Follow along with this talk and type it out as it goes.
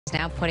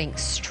now putting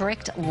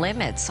strict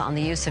limits on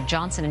the use of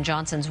Johnson &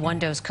 Johnson's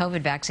one-dose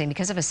COVID vaccine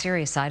because of a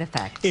serious side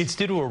effect. It's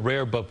due to a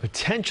rare but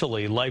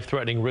potentially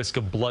life-threatening risk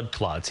of blood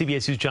clots.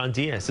 CBS News' John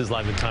Diaz is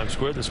live in Times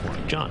Square this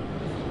morning. John.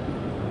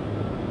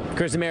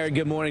 Chris and Mary,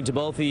 good morning to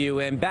both of you.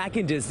 And back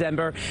in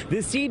December, the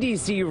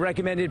CDC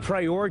recommended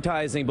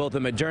prioritizing both the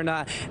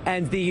Moderna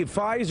and the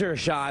Pfizer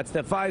shots,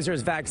 the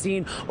Pfizer's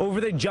vaccine,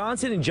 over the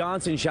Johnson &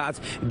 Johnson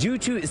shots due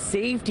to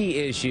safety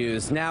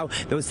issues. Now,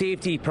 those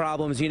safety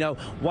problems,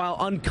 while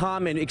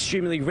uncommon,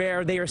 extremely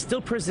rare, they are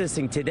still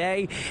persisting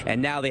today,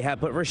 and now they have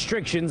put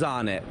restrictions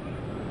on it.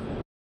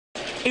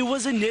 It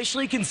was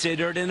initially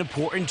considered an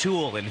important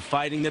tool in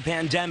fighting the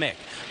pandemic,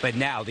 but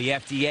now the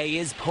FDA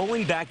is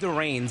pulling back the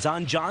reins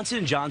on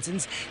Johnson &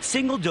 Johnson's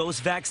single-dose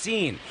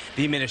vaccine.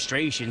 The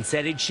administration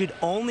said it should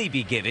only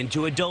be given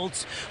to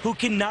adults who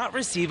cannot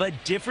receive a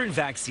different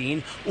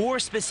vaccine or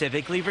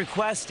specifically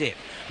request it.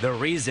 The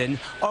reason,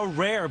 a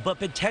rare but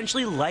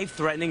potentially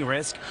life-threatening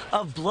risk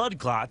of blood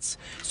clots.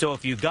 So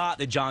if you got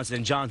the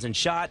Johnson & Johnson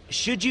shot,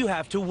 should you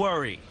have to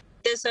worry?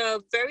 There's a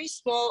very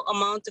small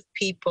amount of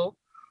people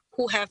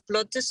who have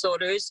blood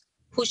disorders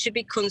who should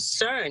be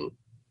concerned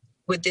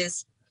with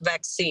this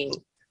vaccine,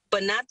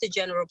 but not the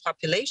general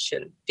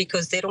population,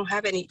 because they don't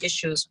have any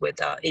issues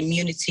with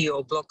immunity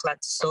or blood clot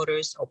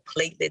disorders or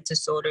platelet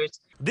disorders.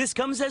 This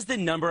comes as the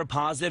number of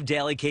positive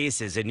daily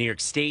cases in New York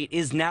State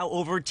is now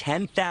over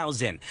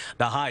 10,000,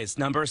 the highest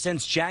number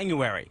since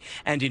January.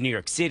 And in New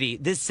York City,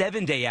 the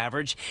 7-day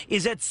average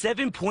is at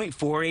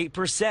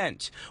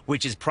 7.48%,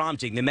 which is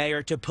prompting the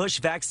mayor to push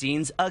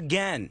vaccines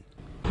again.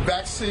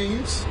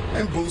 Vaccines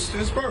and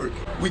boosters work.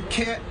 We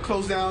can't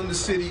close down the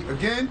city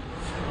again.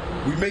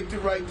 We make the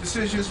right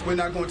decisions. We're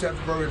not going to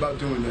have to worry about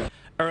doing that.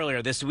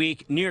 Earlier this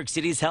week, New York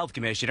City's health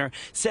commissioner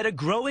said a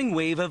growing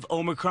wave of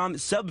Omicron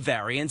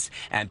subvariants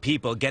and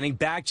people getting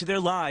back to their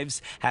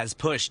lives has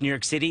pushed New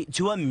York City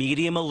to a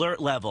medium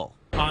alert level.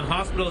 On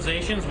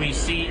hospitalizations, we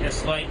see a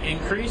slight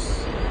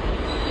increase.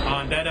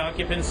 On bed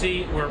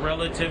occupancy, we're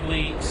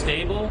relatively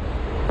stable.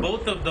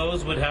 Both of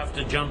those would have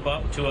to jump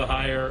up to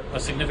a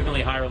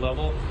significantly higher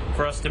level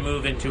for us to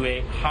move into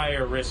a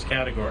higher risk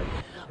category.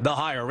 The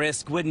higher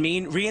risk would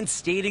mean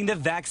reinstating the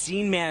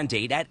vaccine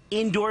mandate at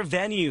indoor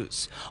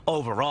venues.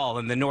 Overall,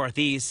 in the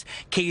Northeast,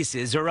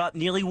 cases are up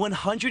nearly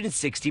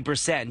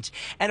 160%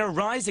 and are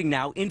rising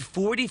now in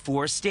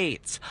 44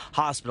 states.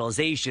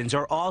 Hospitalizations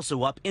are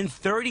also up in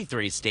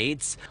 33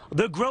 states.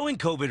 The growing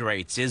COVID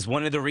rates is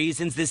one of the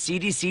reasons the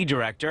CDC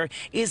director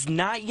is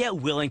not yet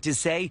willing to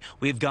say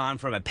we've gone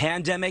from a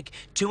pandemic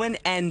to an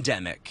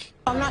endemic.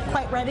 I'm not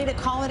quite ready to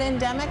call it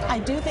endemic. I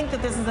do think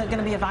that this is going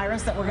to be a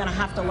virus that we're going to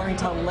have to learn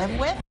to live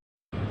with.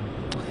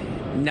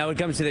 Now, when it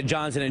comes to the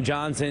Johnson &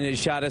 Johnson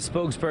shot, a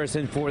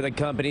spokesperson for the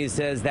company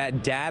says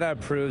that data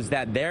proves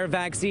that their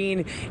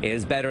vaccine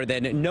is better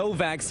than no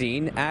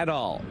vaccine at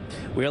all.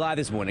 We're live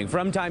this morning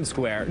from Times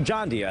Square.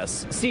 John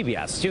Diaz,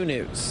 CBS 2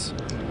 News.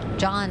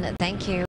 John, thank you.